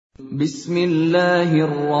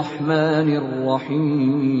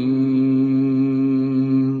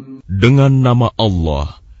Bismillahirrahmanirrahim. Dengan nama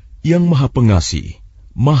Allah yang Maha Pengasih,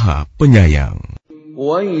 Maha Penyayang.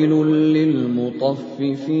 Wailul lil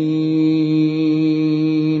mutaffifin.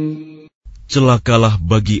 Celakalah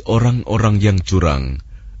bagi orang-orang yang curang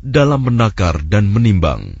dalam menakar dan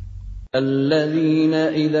menimbang.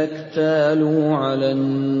 Alladzina idza iktalu 'alan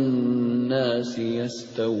nasi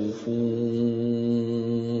yastawfun.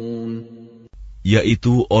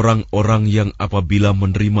 Yaitu orang-orang yang apabila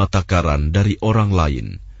menerima takaran dari orang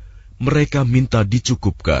lain, mereka minta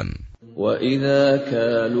dicukupkan. Wa idza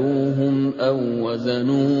kaluhum aw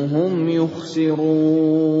wazanuhum yukhsirun.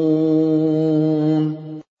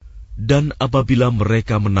 Dan apabila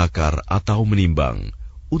mereka menakar atau menimbang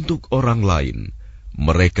untuk orang lain,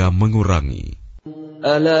 mereka mengurangi.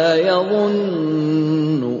 Ala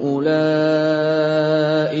yadhunnu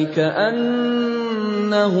ulaika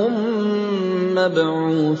annahum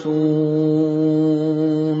mab'utsun.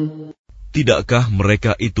 Tidakkah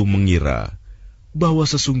mereka itu mengira bahwa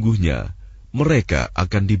sesungguhnya mereka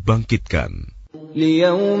akan dibangkitkan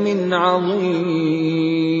liyaumin 'azim,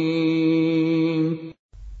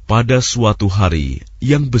 pada suatu hari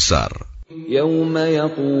yang besar. Yauma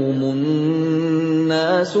yaqumun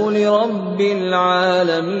nasu lirabbil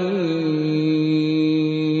alamin,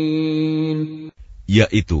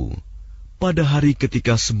 yaitu pada hari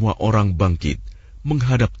ketika semua orang bangkit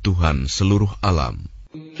menghadap Tuhan seluruh alam.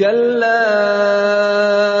 Kalla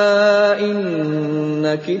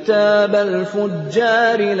inna kitabal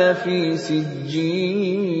fujjari lafi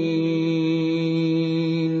sijjin.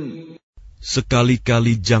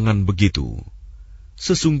 Sekali-kali jangan begitu.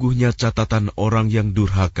 Sesungguhnya catatan orang yang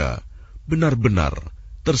durhaka benar-benar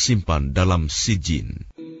tersimpan dalam sijjin.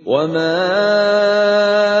 Wa ma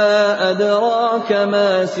adraka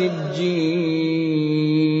ma sijjin.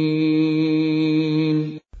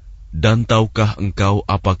 Dan tahukah engkau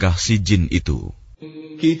apakah sijjin itu?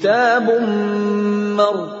 Kitabun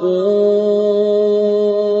marqum,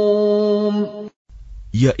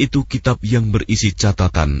 yaitu kitab yang berisi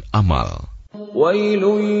catatan amal.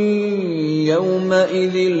 Wailun yawma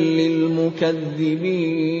idzil lil mukadzibin.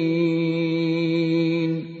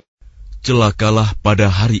 Celakalah pada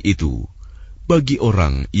hari itu bagi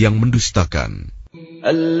orang yang mendustakan.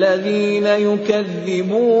 Alladzina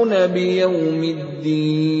yukadzibuna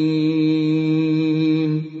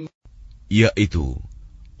biyaumiddin, yaitu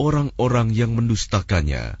orang-orang yang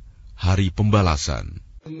mendustakannya hari pembalasan.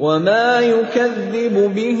 Wa ma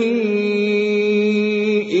yukadzibu bihi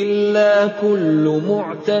illa kullu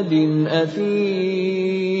mu'tadin athim.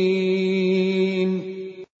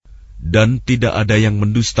 Dan tidak ada yang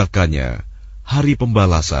mendustakannya hari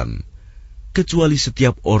pembalasan kecuali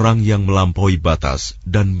setiap orang yang melampaui batas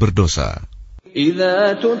dan berdosa.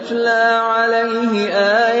 Idza tutla 'alaihi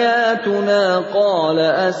ayatuna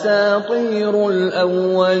qala asatirul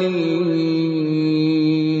awwalin.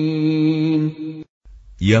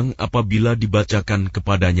 Yang apabila dibacakan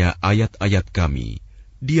kepadanya ayat-ayat kami,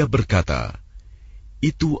 dia berkata,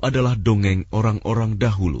 itu adalah dongeng orang-orang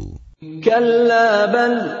dahulu. Kalla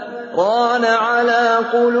bal rana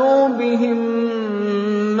 'ala qulubihim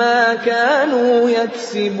ma kanu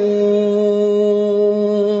yaksibun.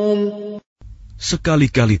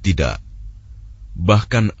 Sekali-kali tidak.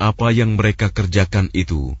 Bahkan apa yang mereka kerjakan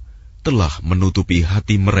itu telah menutupi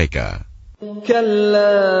hati mereka.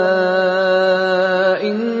 Kalla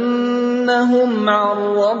innahum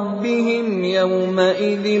 'an rabbihim yawma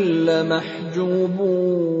idzin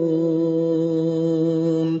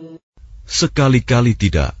lamahjubun. Sekali-kali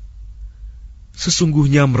tidak.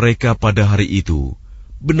 Sesungguhnya mereka pada hari itu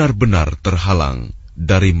benar-benar terhalang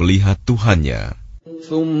dari melihat Tuhannya.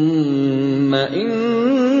 Thumma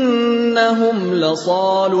innahum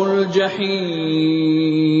lasalul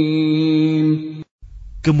jahim.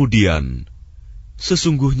 Kemudian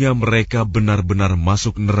sesungguhnya mereka benar-benar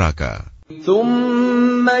masuk neraka.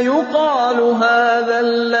 Thumma yuqalu hadza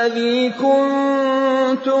alladhi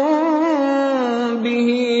kuntum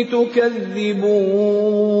bihi tukadzibun.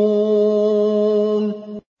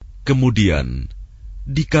 Kemudian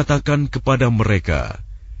dikatakan kepada mereka,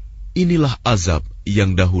 inilah azab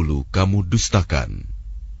yang dahulu kamu dustakan.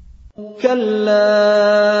 Kalla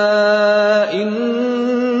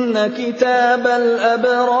inna kitabal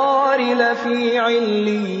abrari lafi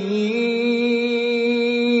 'illiyin.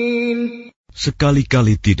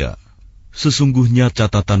 Sekali-kali tidak. Sesungguhnya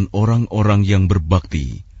catatan orang-orang yang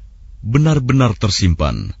berbakti benar-benar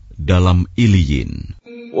tersimpan dalam Iliyin.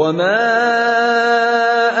 Wa ma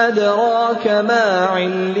adraka ma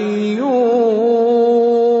 'illiyun.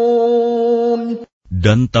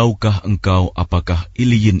 Dan tahukah engkau apakah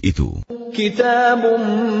Iliyin itu? Kitabun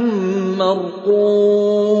marqum,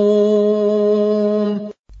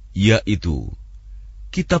 yaitu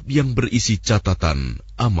kitab yang berisi catatan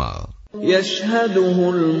amal.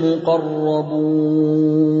 Yashhaduhul muqarrabun,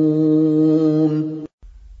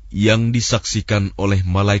 yang disaksikan oleh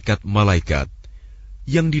malaikat-malaikat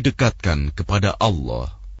yang didekatkan kepada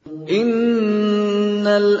Allah.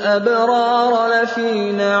 Innal abrara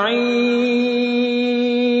lafi na'im,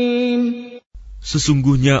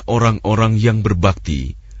 sesungguhnya orang-orang yang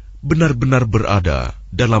berbakti benar-benar berada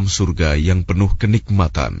dalam surga yang penuh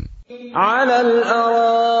kenikmatan. 'alal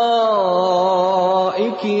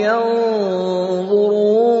araiki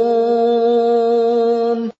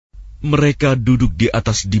yanzurun, mereka duduk di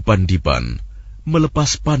atas dipan-dipan,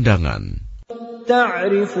 melepas pandangan.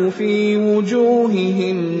 Ta'rifu fi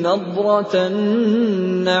wujuhihim nadratan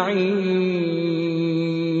na'im,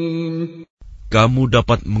 kamu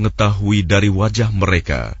dapat mengetahui dari wajah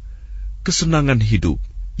mereka kesenangan hidup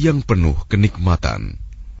yang penuh kenikmatan.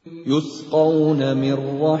 Yusqawna min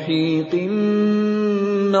rahiqin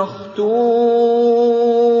makhtum,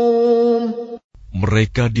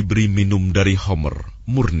 mereka diberi minum dari homer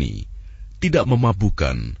murni, tidak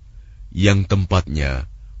memabukkan, yang tempatnya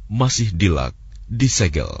masih dilak,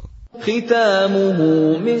 disegel.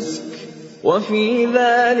 Khitamuhu misk, wa fi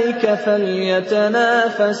dhalika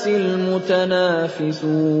falyatanafasil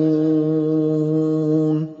mutanafisun,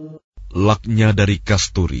 laknya dari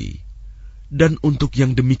kasturi, dan untuk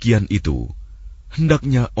yang demikian itu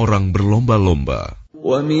hendaknya orang berlomba-lomba.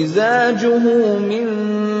 Wa mizajuhu min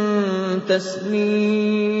tasnim,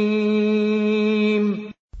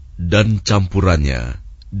 dan campurannya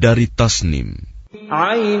dari tasnim.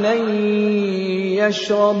 'aynan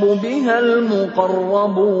yashrabu bihal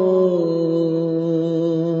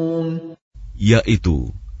muqarrabun,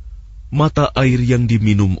 yaitu mata air yang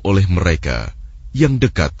diminum oleh mereka yang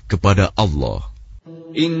dekat kepada Allah.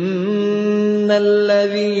 Innal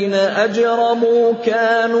ladzina ajramu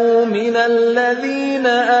kanu minal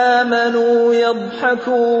ladzina amanu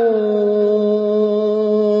yadhhakun,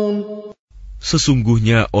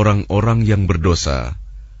 sesungguhnya orang-orang yang berdosa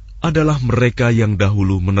adalah mereka yang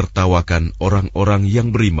dahulu menertawakan orang-orang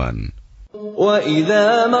yang beriman. Wa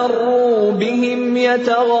idza marru bihim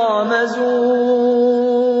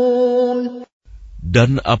yataghamazun,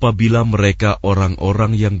 dan apabila mereka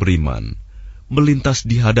orang-orang yang beriman melintas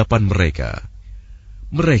di hadapan mereka,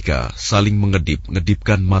 mereka saling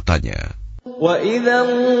mengedip-ngedipkan matanya. Wa idza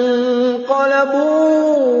qalabu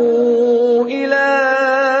ila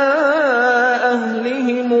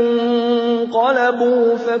ahlihim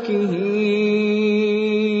qalabu fakihin,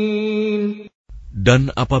 dan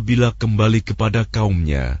apabila kembali kepada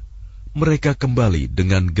kaumnya, mereka kembali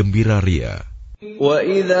dengan gembira ria. Wa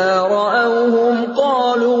idza ra'awhum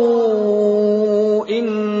qalu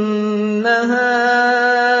inna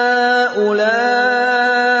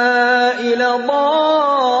haula'i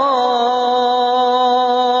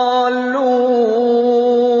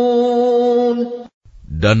ladallun,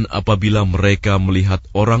 dan apabila mereka melihat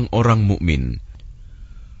orang-orang mukmin,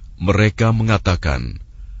 mereka mengatakan,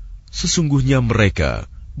 sesungguhnya mereka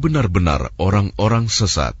benar-benar orang-orang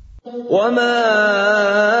sesat. وَمَا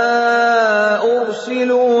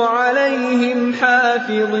أُرْسِلُوا عَلَيْهِمْ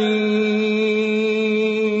حَافِظِينَ,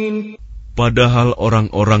 padahal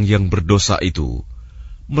orang-orang yang berdosa itu,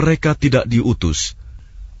 mereka tidak diutus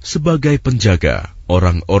sebagai penjaga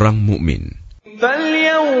orang-orang mukmin.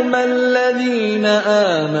 فَالْيَوْمَ الَّذِينَ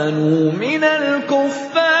آمَنُوا مِنَ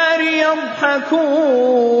الْكُفَّارِ يَضْحَكُونَ,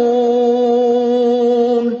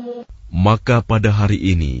 maka pada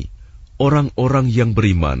hari ini, orang-orang yang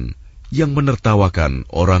beriman yang menertawakan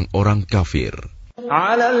orang-orang kafir.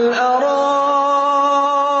 عَلَى الْأَرَائِكِ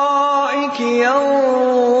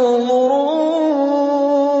يَنظُرُونَ,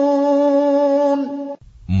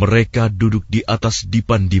 mereka duduk di atas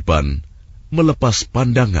dipan-dipan, melepas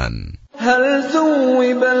pandangan. هَلْ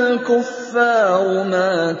ثُوِّبَ الْكُفَّارُ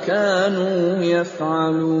مَا كَانُوا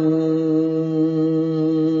يَفْعَلُونَ,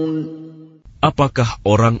 apakah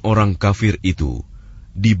orang-orang kafir itu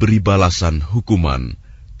diberi balasan hukuman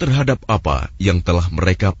terhadap apa yang telah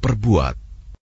mereka perbuat?